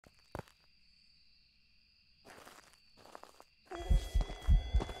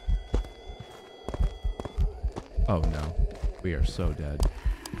Oh no, we are so dead.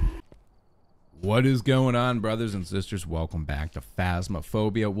 What is going on, brothers and sisters? Welcome back to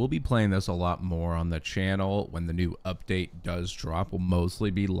Phasmophobia. We'll be playing this a lot more on the channel when the new update does drop. We'll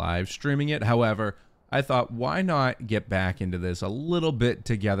mostly be live streaming it. However, I thought, why not get back into this a little bit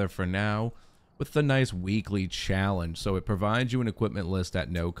together for now with the nice weekly challenge. So it provides you an equipment list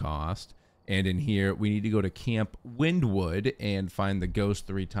at no cost. And in here, we need to go to Camp Woodwind and find the ghost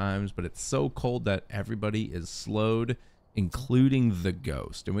 3 times. But it's so cold that everybody is slowed, including the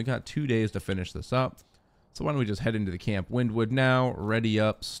ghost. And we got 2 days to finish this up. So why don't we just head into the Camp Woodwind now, ready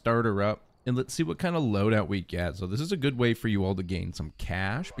up, start her up, and let's see what kind of loadout we get. So this is a good way for you all to gain some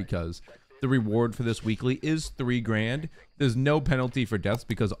cash because the reward for this weekly is 3 grand. There's no penalty for deaths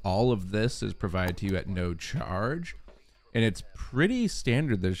because all of this is provided to you at no charge. And it's pretty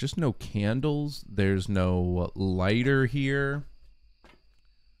standard. There's just no candles. There's no lighter here.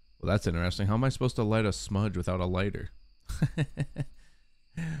 Well, that's interesting. How am I supposed to light a smudge without a lighter?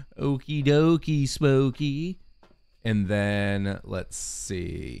 Okie dokie, Smokey. And then, let's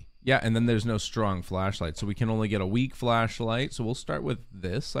see. Yeah, and then there's no strong flashlight. So we can only get a weak flashlight. So we'll start with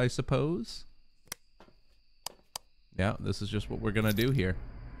this, I suppose. Yeah, this is just what we're going to do here.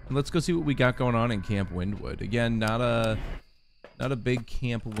 And let's go see what we got going on in Camp Woodwind. Again, not a big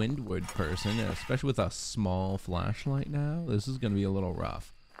Camp Woodwind person, especially with a small flashlight now. This is going to be a little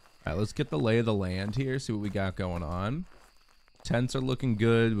rough. All right, let's get the lay of the land here, see what we got going on. Tents are looking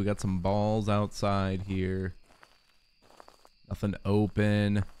good. We got some balls outside here. Nothing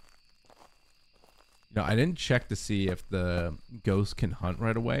open. You know, I didn't check to see if the ghost can hunt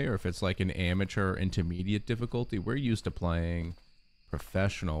right away or if it's like an amateur or intermediate difficulty. We're used to playing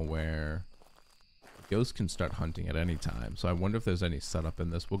professional where ghosts can start hunting at any time. So I wonder if there's any setup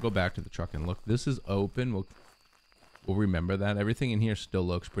in this. We'll go back to the truck and look. This is open. We'll remember that. Everything in here still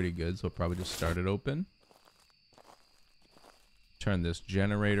looks pretty good, so we'll probably just start it open. Turn this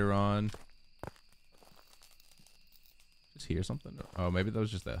generator on. Just hear something? Oh, maybe that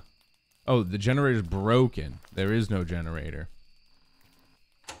was just the... Oh, the generator's broken. There is no generator.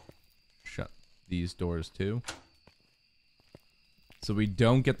 Shut these doors too. So we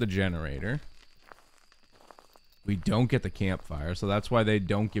don't get the generator. We don't get the campfire, so that's why they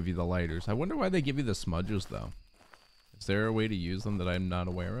don't give you the lighters. I wonder why they give you the smudges, though. Is there a way to use them that I'm not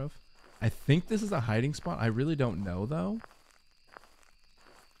aware of? I think this is a hiding spot. I really don't know, though.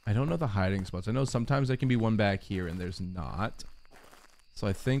 I don't know the hiding spots. I know sometimes there can be one back here, and there's not. So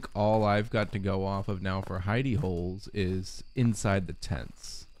I think all I've got to go off of now for hidey holes is inside the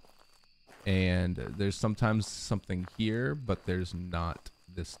tents. And there's sometimes something here, but there's not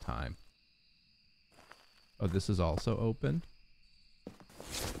this time. Oh, this is also open.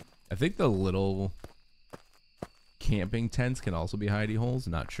 I think the little camping tents can also be hidey holes.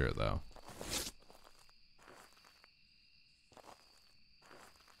 Not sure, though.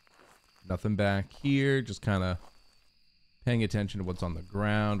 Nothing back here. Just kind of paying attention to what's on the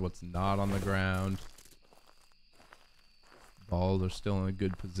ground, what's not on the ground. Balls are still in a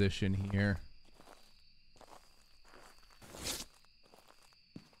good position here.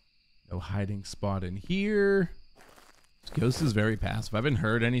 No hiding spot in here. This ghost is very passive. I haven't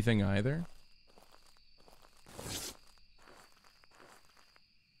heard anything either.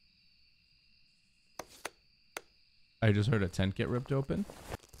 I just heard a tent get ripped open.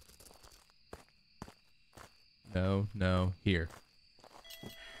 No, here.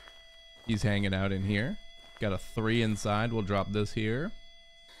 He's hanging out in here. Got a 3 inside. We'll drop this here.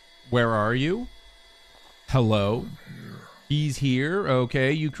 Where are you? Hello? He's here.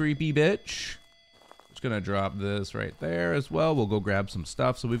 Okay, you creepy bitch. Just gonna drop this right there as well. We'll go grab some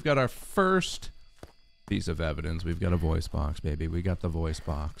stuff. So we've got our first piece of evidence. We've got a voice box, baby. We got the voice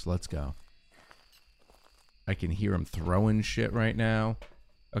box. Let's go. I can hear him throwing shit right now.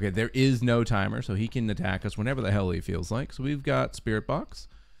 Okay, there is no timer, so he can attack us whenever the hell he feels like. So we've got Spirit Box.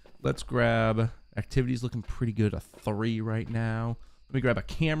 Let's grab... Activity's looking pretty good. A 3 right now. Let me grab a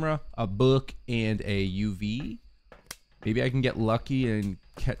camera, a book, and a UV. Maybe I can get lucky and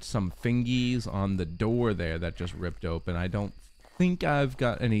catch some fingies on the door there that just ripped open. I don't think I've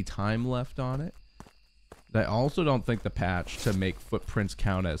got any time left on it. I also don't think the patch to make footprints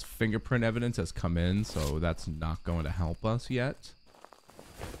count as fingerprint evidence has come in, so that's not going to help us yet.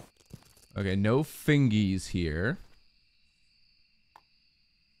 Okay, no fingies here.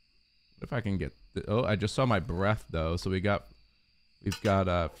 What if I can get... Oh, I just saw my breath, though, so we've got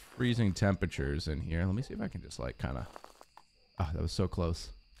freezing temperatures in here. Let me see if I can just, like, kind of... Oh, that was so close.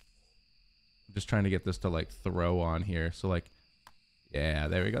 I'm just trying to get this to, like, throw on here. So, like... Yeah,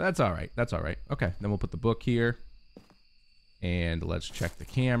 there we go. That's all right. That's all right. Okay, then we'll put the book here. And let's check the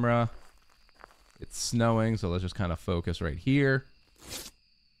camera. It's snowing, so let's just kind of focus right here.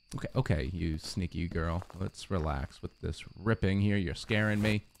 Okay, okay, you sneaky girl. Let's relax with this ripping here. You're scaring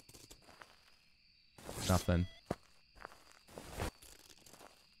me. Nothing.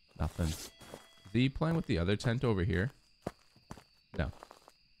 Nothing. Is he playing with the other tent over here? No.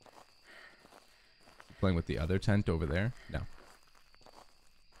 Playing with the other tent over there? No.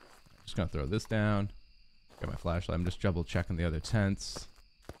 Just gonna throw this down. Got my flashlight. I'm just double checking the other tents.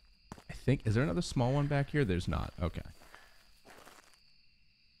 I think, is there another small one back here? There's not. Okay.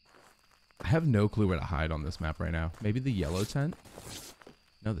 I have no clue where to hide on this map right now. Maybe the yellow tent?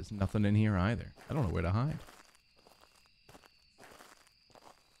 No, there's nothing in here either. I don't know where to hide.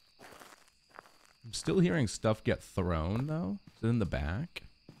 I'm still hearing stuff get thrown, though. Is it in the back?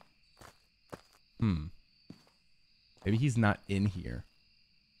 Maybe he's not in here.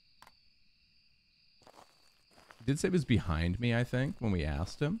 He did say he was behind me, I think, when we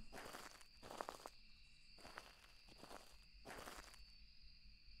asked him.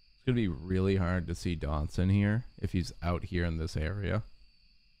 It's going to be really hard to see Dotson here if he's out here in this area.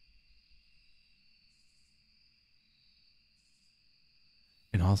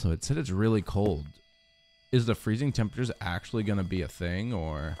 And also, it said it's really cold. Is the freezing temperatures actually going to be a thing,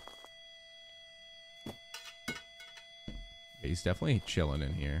 or... Yeah, he's definitely chilling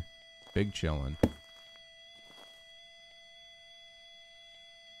in here. Big chilling.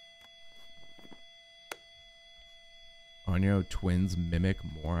 Onyo twins mimic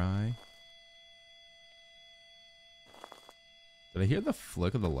Morai. Did I hear the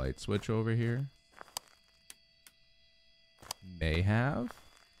flick of the light switch over here? May have.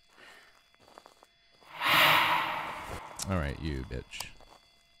 Alright, you bitch.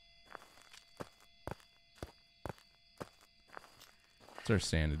 What's our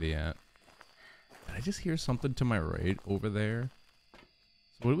sanity at? Did I just hear something to my right over there?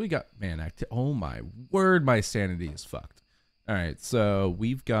 So what do we got? Man, oh my word, my sanity is fucked. Alright, so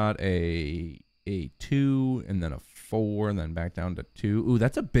we've got a 2 and then a 4 and then back down to 2. Ooh,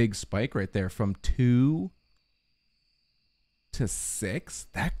 that's a big spike right there from 2 to 6.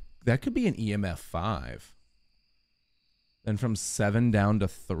 That could be an EMF 5. Then from 7 down to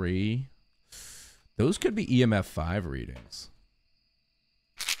 3. Those could be EMF 5 readings.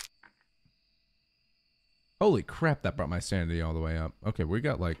 Holy crap, that brought my sanity all the way up. Okay, we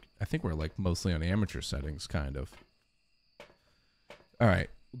got like, I think we're like mostly on amateur settings, kind of. All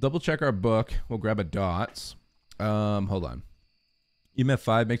right, double check our book. We'll grab a dots. Hold on. EMF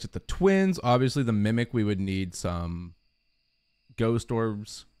 5 makes it the twins. Obviously, the mimic, we would need some ghost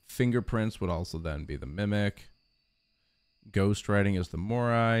orbs. Fingerprints would also then be the mimic. Ghost writing is the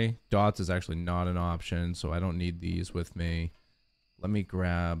Morai. Dots is actually not an option, so I don't need these with me. Let me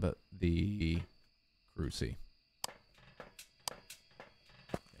grab the Cruci.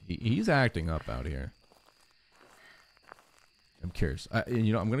 He's acting up out here. I'm curious.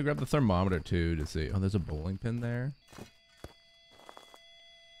 You know, I'm going to grab the thermometer, too, to see. Oh, there's a bowling pin there.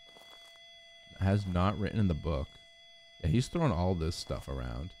 It has not written in the book. Yeah, he's throwing all this stuff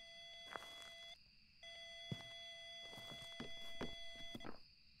around.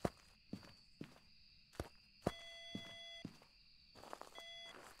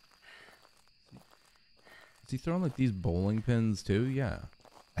 Is he throwing, like, these bowling pins, too? Yeah.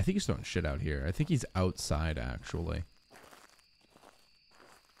 I think he's throwing shit out here. I think he's outside, actually.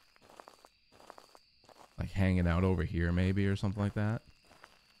 Like hanging out over here maybe or something like that.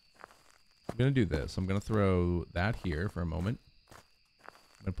 I'm going to do this. I'm going to throw that here for a moment.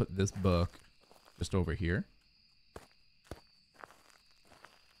 I'm going to put this book just over here.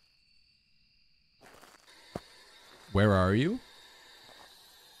 Where are you?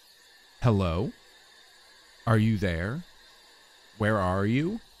 Hello? Are you there? Where are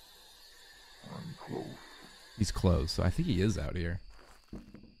you? I'm close. He's close, so I think he is out here.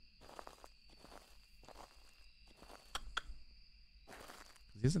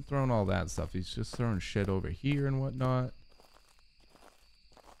 He isn't throwing all that stuff. He's just throwing shit over here and whatnot.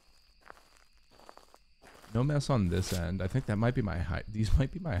 No mess on this end. I think that might be my these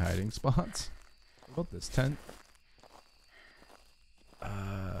might be my hiding spots. What about this tent?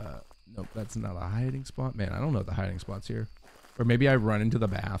 Nope, that's not a hiding spot. Man, I don't know the hiding spots here. Or maybe I run into the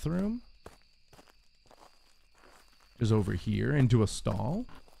bathroom. Just over here into a stall.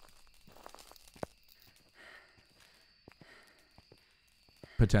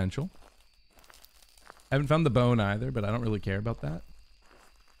 Potential. I haven't found the bone either, but I don't really care about that.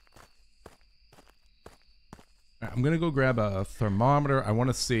 Right, I'm going to go grab a thermometer. I want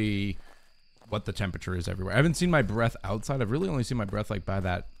to see what the temperature is everywhere. I haven't seen my breath outside. I've really only seen my breath like by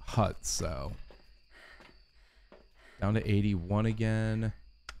that hut, so. Down to 81 again.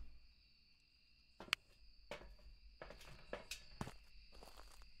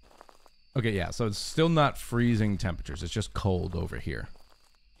 Okay, yeah, so it's still not freezing temperatures. It's just cold over here.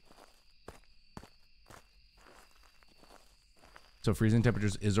 So freezing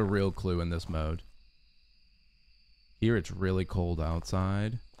temperatures is a real clue in this mode. Here it's really cold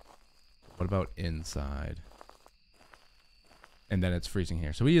outside. What about inside? And then it's freezing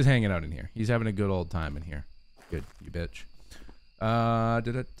here. So he is hanging out in here. He's having a good old time in here. Good, you bitch.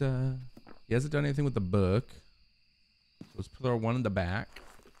 He hasn't done anything with the book. Let's put our one in the back.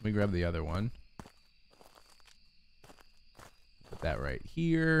 Let me grab the other one. Put that right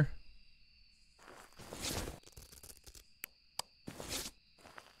here.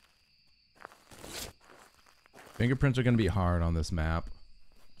 Fingerprints are going to be hard on this map.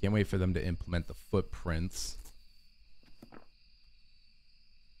 Can't wait for them to implement the footprints.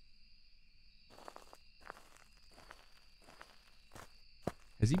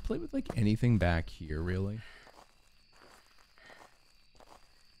 Has he played with like anything back here, really?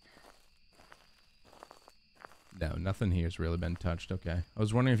 No, nothing here's really been touched. Okay. I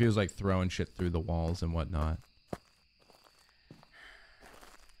was wondering if he was like throwing shit through the walls and whatnot.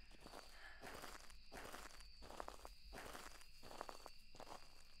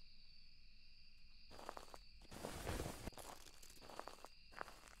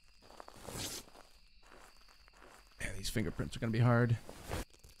 Man, these fingerprints are gonna be hard.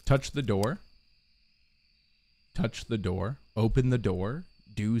 Touch the door. Touch the door. Open the door.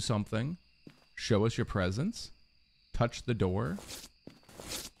 Do something. Show us your presence. Touch the door.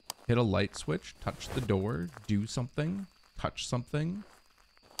 Hit a light switch. Touch the door. Do something. Touch something.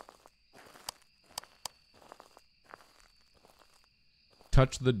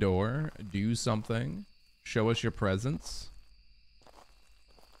 Touch the door. Do something. Show us your presence.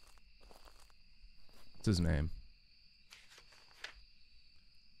 What's his name?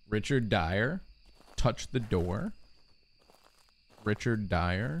 Richard Dyer. Touch the door. Richard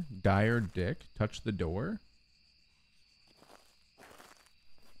Dyer. Dyer Dick. Touch the door.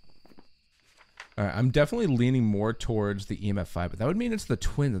 Alright, I'm definitely leaning more towards the EMF5, but that would mean it's the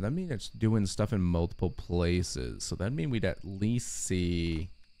twin. That would mean it's doing stuff in multiple places. So that'd mean we'd at least see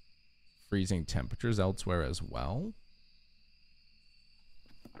freezing temperatures elsewhere as well.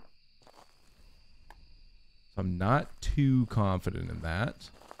 So I'm not too confident in that.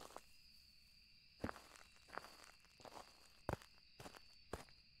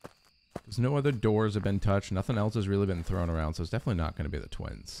 Because no other doors have been touched. Nothing else has really been thrown around. So it's definitely not going to be the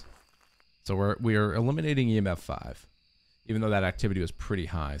twins. So we are eliminating EMF 5. Even though that activity was pretty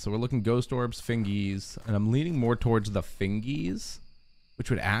high. So we're looking ghost orbs, fingies. And I'm leaning more towards the fingies. Which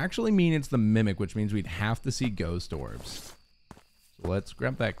would actually mean it's the mimic. Which means we'd have to see ghost orbs. So let's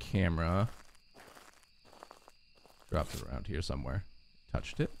grab that camera. Dropped it around here somewhere.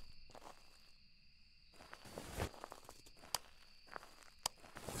 Touched it.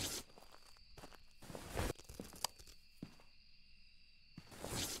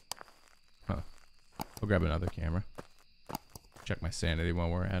 I'll grab another camera. Check my sanity while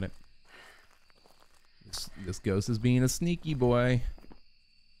we're at it. This ghost is being a sneaky boy.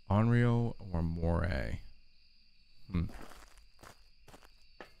 Onryo or Moray? I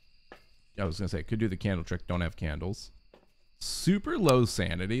was going to say, could do the candle trick. Don't have candles. Super low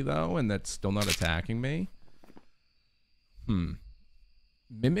sanity, though, and that's still not attacking me.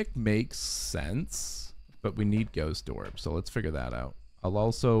 Mimic makes sense, but we need ghost orb, so let's figure that out. I'll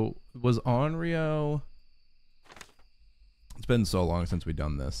also... Was Onryo... It's been so long since we've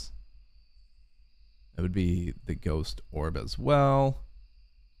done this. It would be the ghost orb as well.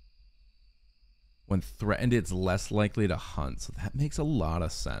 When threatened, it's less likely to hunt. So that makes a lot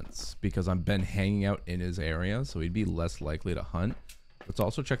of sense because I've been hanging out in his area, so he'd be less likely to hunt. Let's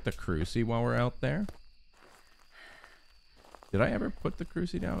also check the cruci while we're out there. Did I ever put the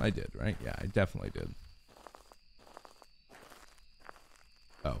cruci down? I did, right? Yeah, I definitely did.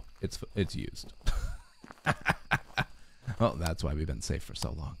 Oh, it's used. Well, that's why we've been safe for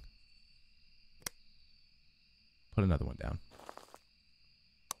so long. Put another one down.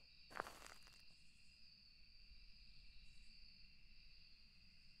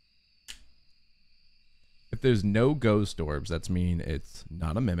 If there's no ghost orbs, that means it's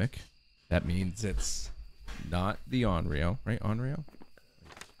not a mimic. That means it's not the Onryo, right? Onryo?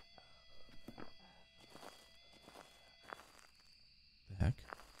 The heck?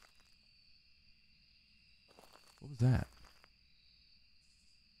 What was that?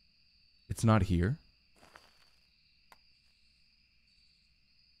 It's not here.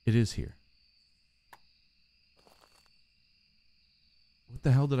 It is here. What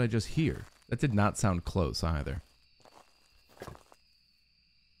the hell did I just hear? That did not sound close either. I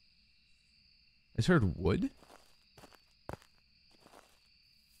just heard wood.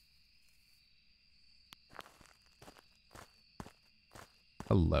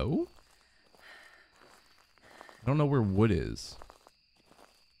 Hello? I don't know where Wood is.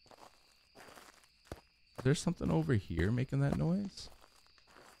 There's something over here making that noise?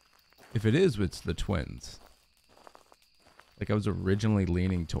 If it is, it's the twins. Like I was originally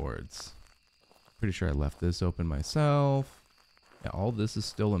leaning towards. Pretty sure I left this open myself. Yeah, all this is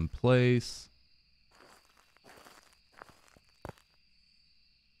still in place.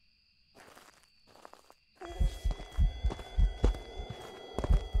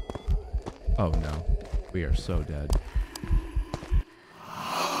 Oh no. We are so dead.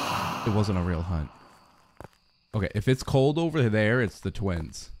 It wasn't a real hunt. Okay, if it's cold over there, it's the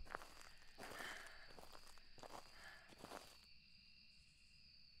twins.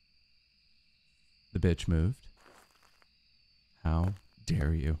 The bitch moved. How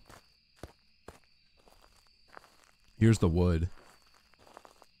dare you? Here's the wood.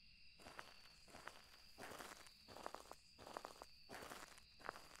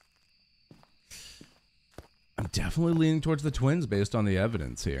 I'm definitely leaning towards the twins based on the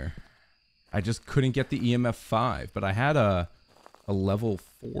evidence here. I just couldn't get the EMF 5, but I had a level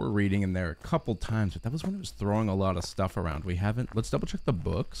 4 reading in there a couple times, but that was when it was throwing a lot of stuff around. We haven't... Let's double check the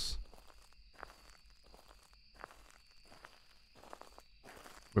books.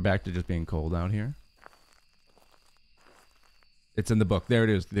 We're back to just being cold out here. It's in the book. There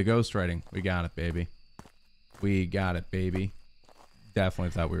it is. The ghostwriting. We got it, baby. We got it, baby.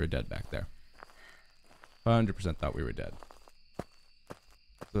 Definitely thought we were dead back there. 100% thought we were dead.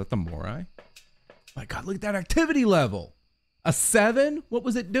 Is that the Morai? My god, look at that activity level. A 7? What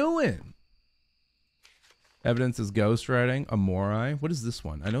was it doing? Evidence is ghostwriting. A Morai. What is this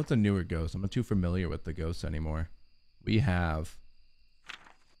one? I know it's a newer ghost. I'm not too familiar with the ghosts anymore. We have...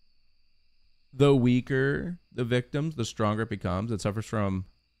 The weaker the victims, the stronger it becomes. It suffers from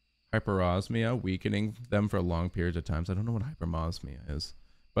hyperosmia, weakening them for long periods of time. I don't know what hyperosmia is,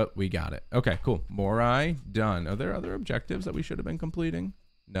 but we got it. Okay, cool. Morai, done. Are there other objectives that we should have been completing?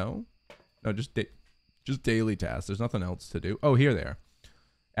 No? No, just daily tasks. There's nothing else to do. Oh, here they are.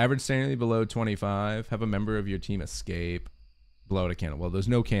 Average sanity below 25. Have a member of your team escape. Blow out a candle. Well, there's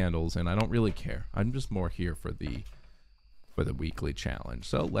no candles, and I don't really care. I'm just more here for the weekly challenge.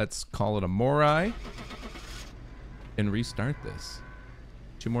 So let's call it a Morai and restart this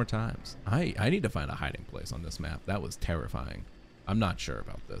 2 more times. I need to find a hiding place on this map. That was terrifying. I'm not sure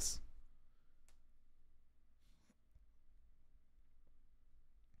about this.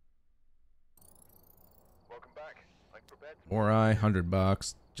 Welcome back. Morai,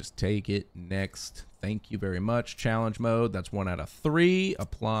 $100. Just take it. Next. Thank you very much. Challenge mode. That's 1 out of 3.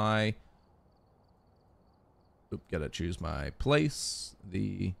 Apply. Oop, gotta choose my place.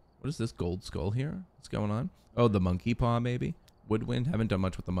 What is this gold skull here? What's going on? Oh, the monkey paw, maybe? Woodwind? Haven't done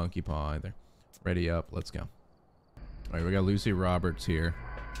much with the monkey paw either. Ready up. Let's go. All right, we got Lucy Roberts here.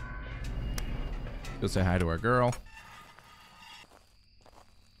 Go say hi to our girl.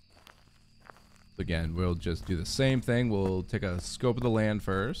 Again, we'll just do the same thing. We'll take a scope of the land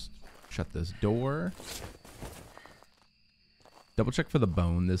first. Shut this door. Double check for the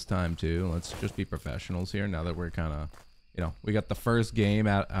bone this time too. Let's just be professionals here now that we're kind of, you know, we got the first game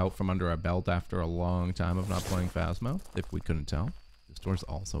out from under our belt after a long time of not playing Phasmo, if we couldn't tell. This door's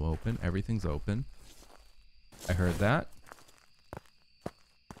also open. Everything's open. I heard that.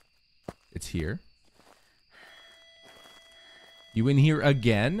 It's here. You in here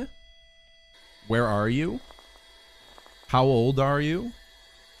again? Where are you? How old are you?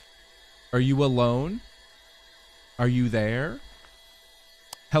 Are you alone? Are you there?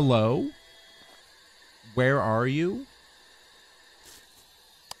 Hello? Where are you?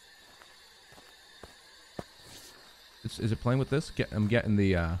 Is it playing with this? I'm getting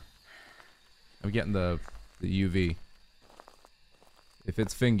the UV. If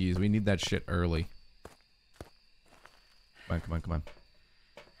it's fingies, we need that shit early. Come on, come on, come on.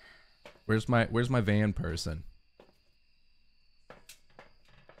 Where's my van person?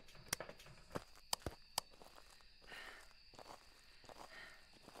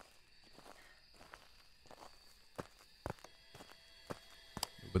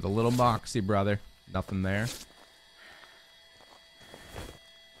 With a little moxie, brother. Nothing there.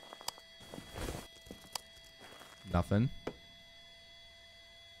 Nothing.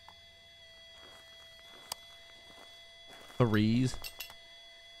 Threes.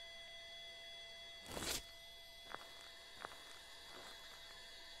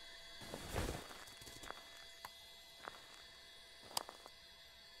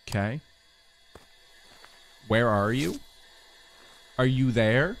 Okay. Where are you? Are you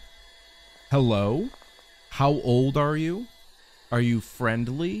there? Hello? How old are you? Are you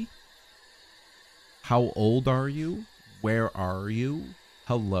friendly? How old are you? Where are you?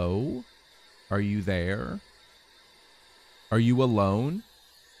 Hello? Are you there? Are you alone?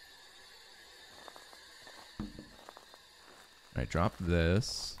 Alright, drop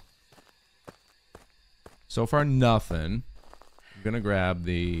this. So far, nothing. I'm gonna grab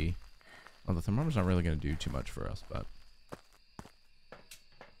the... Oh, the thermometer's not really gonna do too much for us, but...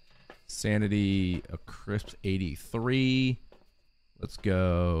 Sanity, a crisp 83. Let's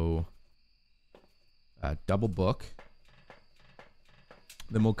go... double book.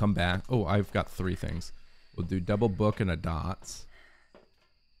 Then we'll come back. Oh, I've got 3 things. We'll do double book and a dots.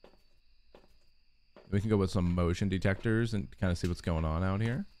 We can go with some motion detectors and kind of see what's going on out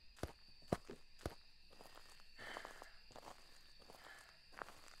here.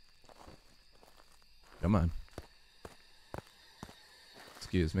 Come on.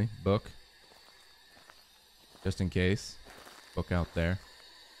 Excuse me. Book. Just in case. Book out there.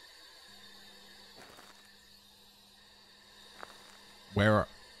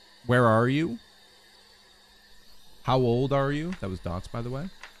 Where are you? How old are you? That was dots, by the way.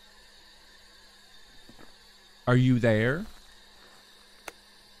 Are you there?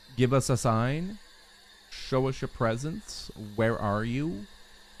 Give us a sign. Show us your presence. Where are you?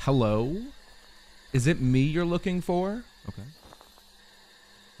 Hello? Is it me you're looking for? Okay.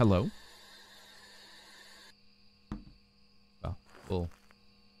 Hello? Well,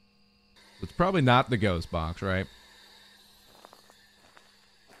 it's probably not the ghost box, right?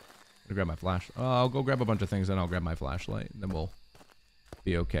 I'm gonna grab my flash. I'll go grab a bunch of things, then I'll grab my flashlight, and then we'll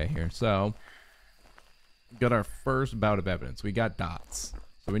be okay here. So, got our first bout of evidence. We got dots.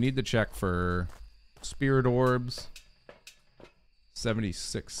 So we need to check for spirit orbs.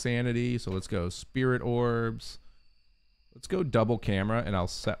 76 sanity. So let's go spirit orbs. Let's go double camera, and I'll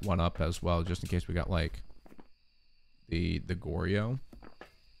set one up as well, just in case we got like the Goryo.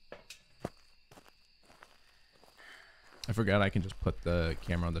 I forgot I can just put the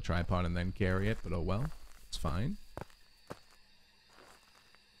camera on the tripod and then carry it, but oh well. It's fine.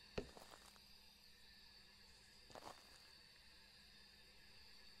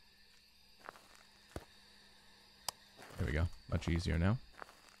 There we go. Much easier now.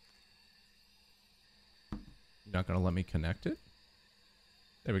 You're not going to let me connect it?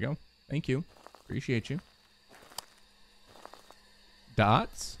 There we go. Thank you. Appreciate you.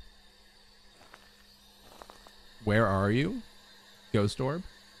 Dots? Where are you? Ghost orb?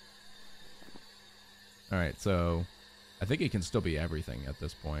 Alright, so I think it can still be everything at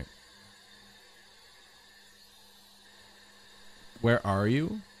this point. Where are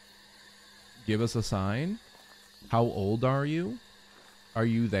you? Give us a sign. How old are you? Are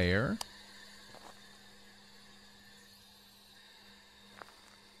you there?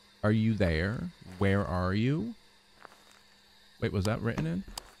 Are you there? Where are you? Wait, was that written in?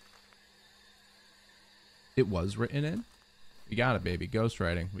 It was written in? We got it, baby.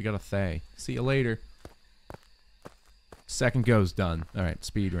 Ghostwriting. We got a Thay. See you later. Second go's done. Alright,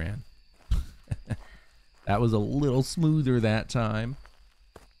 speed ran. That was a little smoother that time.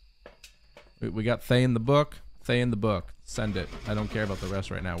 We got Thay in the book. Thay in the book. Send it. I don't care about the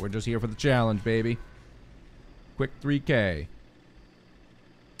rest right now. We're just here for the challenge, baby. Quick 3K.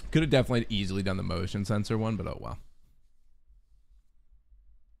 Could have definitely easily done the motion sensor one, but oh well.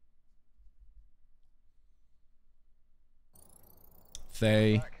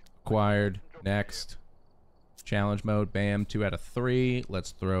 Thay. Acquired. Next. Challenge mode. Bam. 2 out of 3. Let's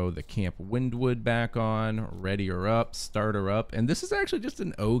throw the Camp Windwood back on. Ready her up. Start her up. And this is actually just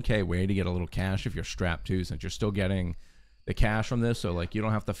an okay way to get a little cash if you're strapped to, since you're still getting the cash from this. So, like, you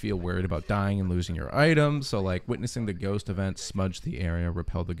don't have to feel worried about dying and losing your items. So, like, witnessing the ghost event, smudge the area,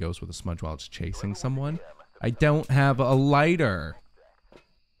 repel the ghost with a smudge while it's chasing someone. I don't have a lighter.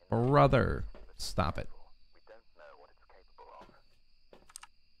 Brother. Stop it.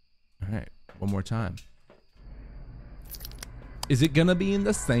 Alright. One more time. Is it gonna be in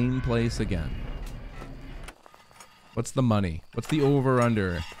the same place again? What's the money? What's the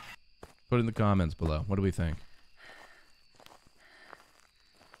over-under? Put it in the comments below. What do we think?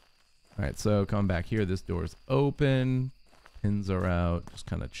 Alright, so come back here. This door's open. Pins are out. Just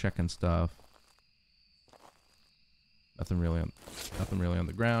kind of checking stuff. Nothing really on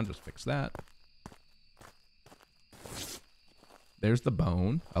the ground. Just fix that. There's the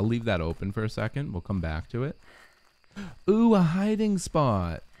bone. I'll leave that open for a second. We'll come back to it. Ooh, a hiding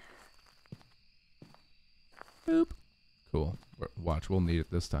spot. Boop. Cool. Watch, we'll need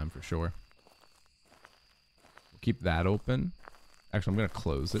it this time for sure. We'll keep that open. Actually, I'm going to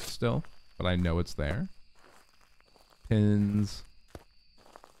close it still, but I know it's there. Pins.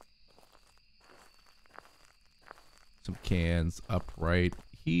 Some cans up right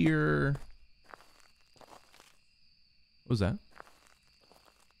here. What was that?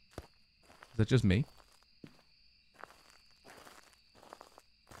 Is that just me?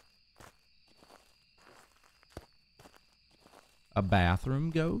 A bathroom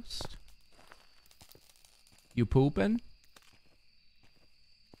ghost? You pooping?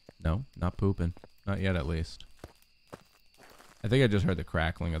 No, not pooping. Not yet, at least. I think I just heard the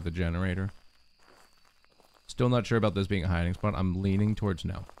crackling of the generator. Still not sure about this being a hiding spot. I'm leaning towards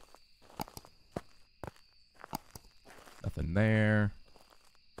no. Nothing there.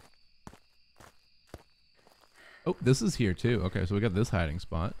 Oh, this is here too. Okay, so we got this hiding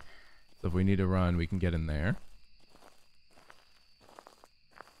spot. So if we need to run, we can get in there.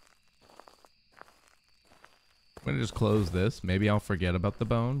 I'm gonna just close this. Maybe I'll forget about the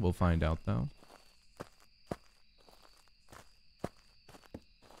bone. We'll find out though.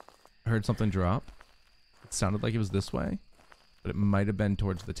 I heard something drop. It sounded like it was this way, but it might have been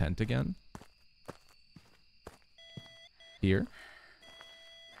towards the tent again. Here.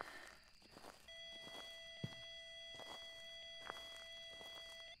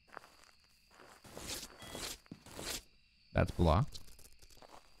 That's blocked.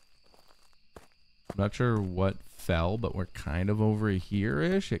 I'm not sure what fell, but we're kind of over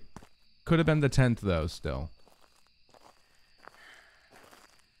here-ish. It could have been the tent, though, still.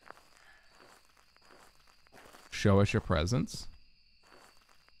 Show us your presence.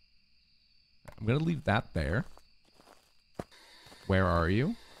 I'm going to leave that there. Where are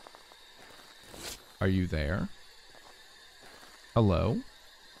you? Are you there? Hello?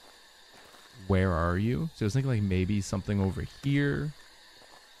 Where are you? So I was thinking like maybe something over here.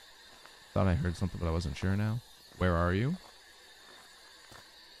 Thought I heard something, but I wasn't sure now. Where are you?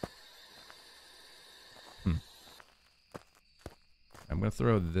 I'm going to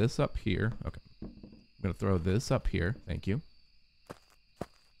throw this up here. Okay. I'm going to throw this up here. Thank you.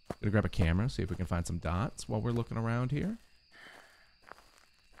 Going to grab a camera, see if we can find some dots while we're looking around here.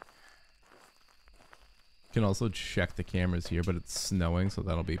 Can also check the cameras here, but it's snowing, so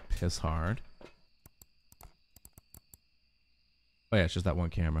that'll be piss hard. Oh yeah, it's just that one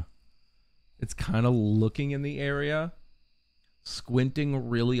camera. It's kind of looking in the area, squinting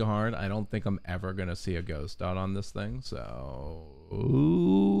really hard. I don't think I'm ever going to see a ghost dot on this thing, so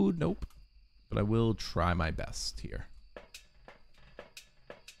ooh, nope. But I will try my best here.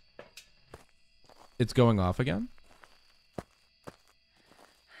 It's going off again.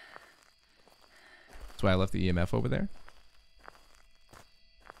 That's why I left the EMF over there.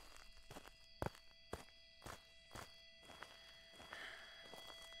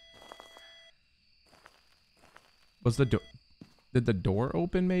 Was the door... Did the door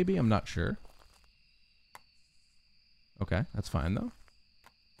open maybe? I'm not sure. Okay, that's fine though.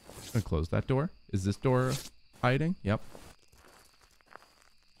 I'm gonna close that door. Is this door hiding? Yep.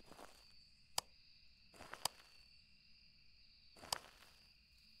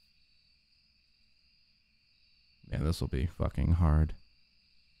 Man, this will be fucking hard.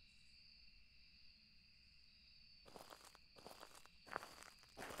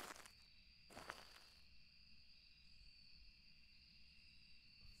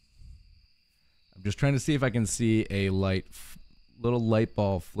 I'm just trying to see if I can see a little light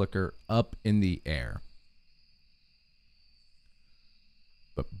ball flicker up in the air.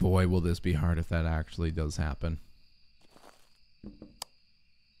 But boy, will this be hard if that actually does happen.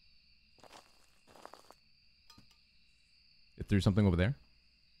 It threw something over there.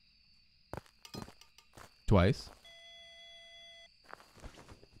 Twice.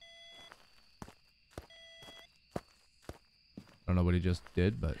 I don't know what he just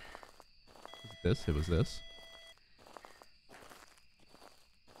did, but it was this.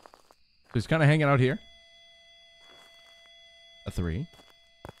 So he's kind of hanging out here. A 3.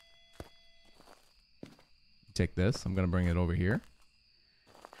 Take this. I'm going to bring it over here.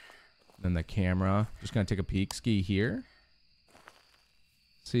 Then the camera. Just going to take a peek ski here.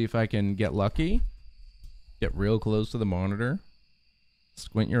 See if I can get lucky. Get real close to the monitor.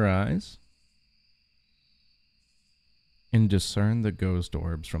 Squint your eyes. And discern the ghost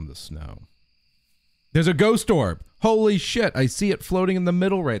orbs from the snow. There's a ghost orb. Holy shit. I see it floating in the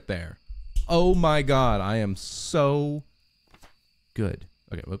middle right there. Oh my god. I am so good.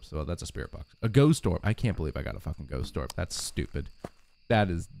 Okay, whoops. Well, that's a spirit box. A ghost orb. I can't believe I got a fucking ghost orb. That's stupid. That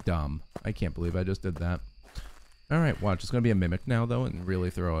is dumb. I can't believe I just did that. Alright, watch. It's going to be a mimic now, though, and really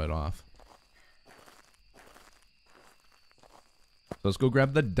throw it off. So let's go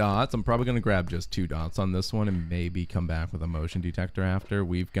grab the dots. I'm probably going to grab just 2 dots on this one and maybe come back with a motion detector after.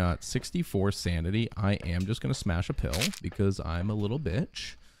 We've got 64 sanity. I am just going to smash a pill because I'm a little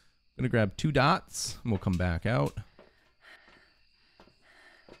bitch. I'm going to grab 2 dots and we'll come back out.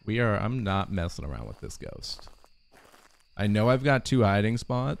 I'm not messing around with this ghost. I know I've got 2 hiding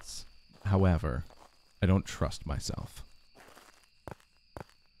spots. However, I don't trust myself.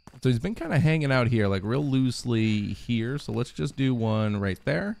 So he's been kind of hanging out here, like real loosely here. So let's just do one right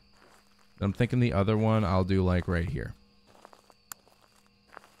there. I'm thinking the other one I'll do like right here.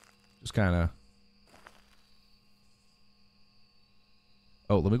 Just kind of.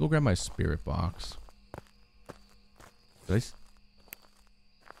 Oh, let me go grab my spirit box. Did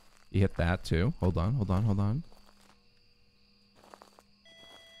you hit that too? Hold on, hold on, hold on.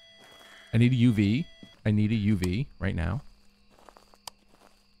 I need a UV. I need a UV right now.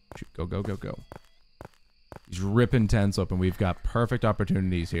 Shoot, go, go, go, go. He's ripping tents open. We've got perfect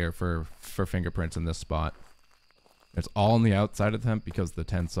opportunities here for fingerprints in this spot. It's all on the outside of the tent because the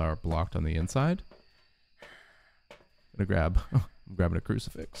tents are blocked on the inside. I'm grabbing a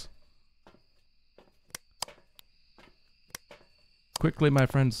crucifix. Quickly, my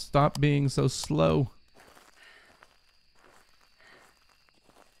friends, stop being so slow.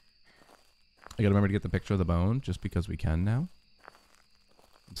 I gotta remember to get the picture of the bone just because we can now.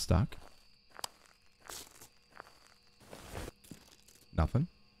 I'm stuck. Nothing.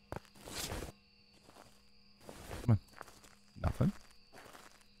 Come on. Nothing.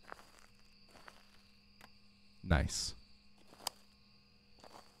 Nice.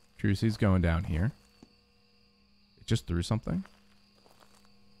 Crucie's going down here. It just threw something.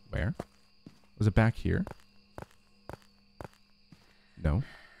 Where? Was it back here? No.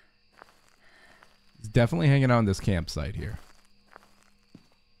 He's definitely hanging out on this campsite here.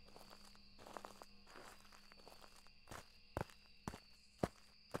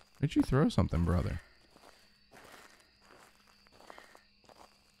 Where'd you throw something, brother?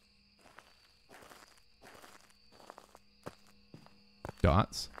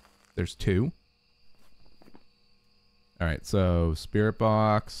 Dots. There's 2. Alright, so spirit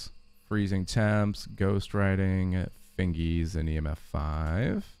box, freezing temps, ghost writing, fingies, and EMF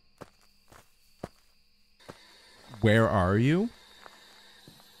 5. Where are you?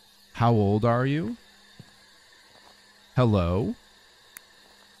 How old are you? Hello?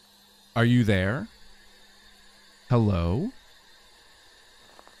 Are you there? Hello?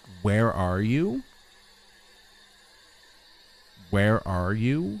 Where are you? Where are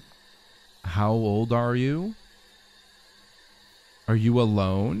you? How old are you? Are you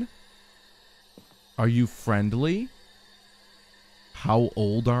alone? Are you friendly? How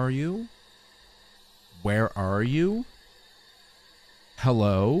old are you? Where are you?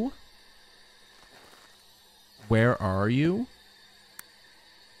 Hello? Where are you?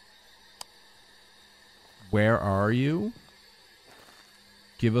 Where are you?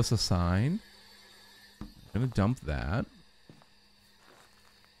 Give us a sign. I'm gonna dump that.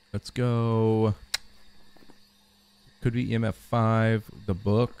 Let's go. Could be EMF 5. The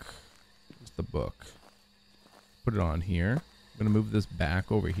book. Where's the book? Put it on here. I'm gonna move this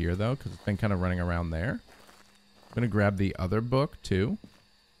back over here though, because it's been kind of running around there. I'm gonna grab the other book too.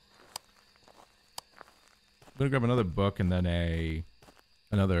 I'm gonna grab another book and then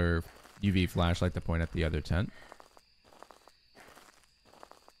another UV flashlight to point at the other tent.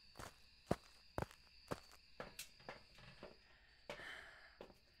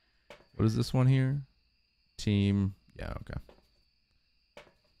 What is this one here? Team. Yeah, okay.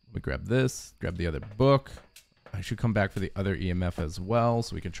 Let me grab this. Grab the other book. I should come back for the other EMF as well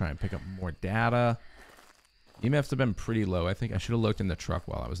so we can try and pick up more data. EMFs have been pretty low. I think I should have looked in the truck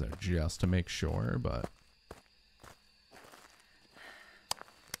while I was there just to make sure, but...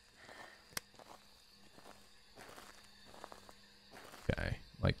 Okay,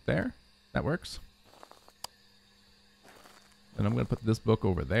 like there. That works. And I'm going to put this book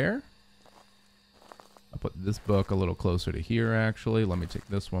over there. I'll put this book a little closer to here, actually. Let me take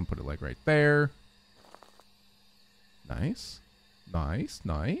this one, put it like right there. Nice. Nice,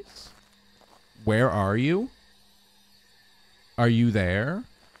 nice. Where are you? Are you there?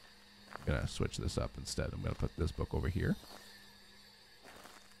 I'm going to switch this up instead. I'm going to put this book over here.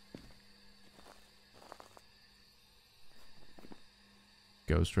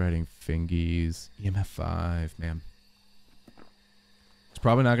 Ghostwriting, fingies, EMF 5, man. It's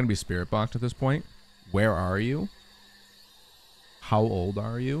probably not going to be spirit boxed at this point. Where are you? How old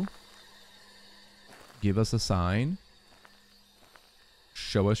are you? Give us a sign.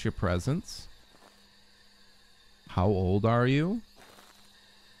 Show us your presence. How old are you?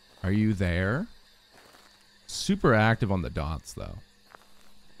 Are you there? Super active on the dots, though.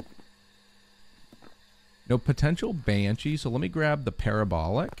 No potential banshee, so let me grab the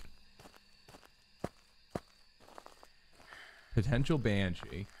parabolic. Potential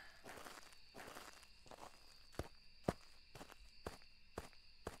banshee.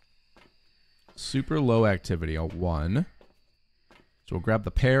 Super low activity, a 1. Let's So we'll grab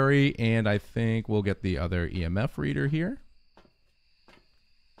the Perry, and I think we'll get the other EMF reader here.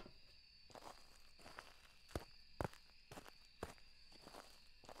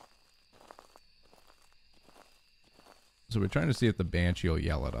 So we're trying to see if the Banshee will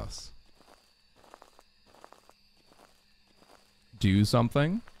yell at us. Do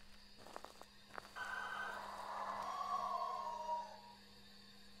something.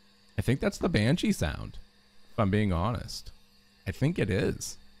 I think that's the Banshee sound, if I'm being honest. I think it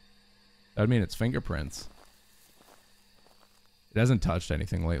is. That would mean it's fingerprints. It hasn't touched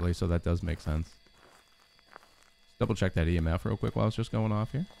anything lately, so that does make sense. Let's double check that EMF real quick while it's just going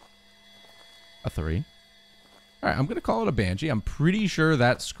off here. A 3. All right, I'm going to call it a Banshee. I'm pretty sure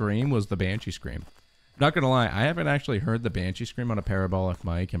that scream was the Banshee scream. Not going to lie, I haven't actually heard the Banshee scream on a parabolic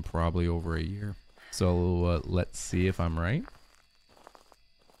mic in probably over a year. So let's see if I'm right.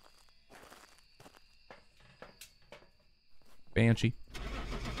 Banshee.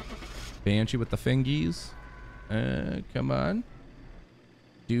 Banshee with the fingies. Come on.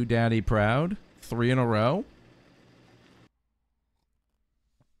 Do daddy proud. 3 in a row.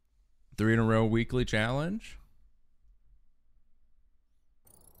 3 in a row weekly challenge.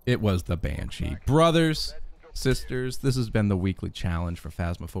 It was the Banshee. Brothers, sisters, this has been the weekly challenge for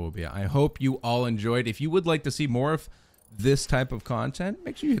Phasmophobia. I hope you all enjoyed. If you would like to see more of this type of content,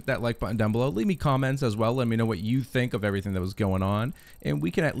 make sure you hit that like button down below. Leave me comments as well. Let me know what you think of everything that was going on. And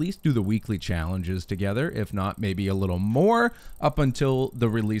we can at least do the weekly challenges together. If not, maybe a little more up until the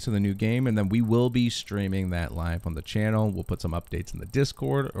release of the new game. And then we will be streaming that live on the channel. We'll put some updates in the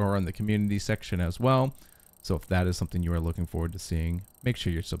Discord or on the community section as well. So if that is something you are looking forward to seeing, make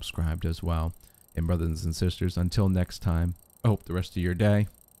sure you're subscribed as well. And brothers and sisters, until next time, I hope the rest of your day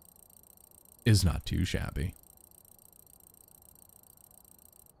is not too shabby.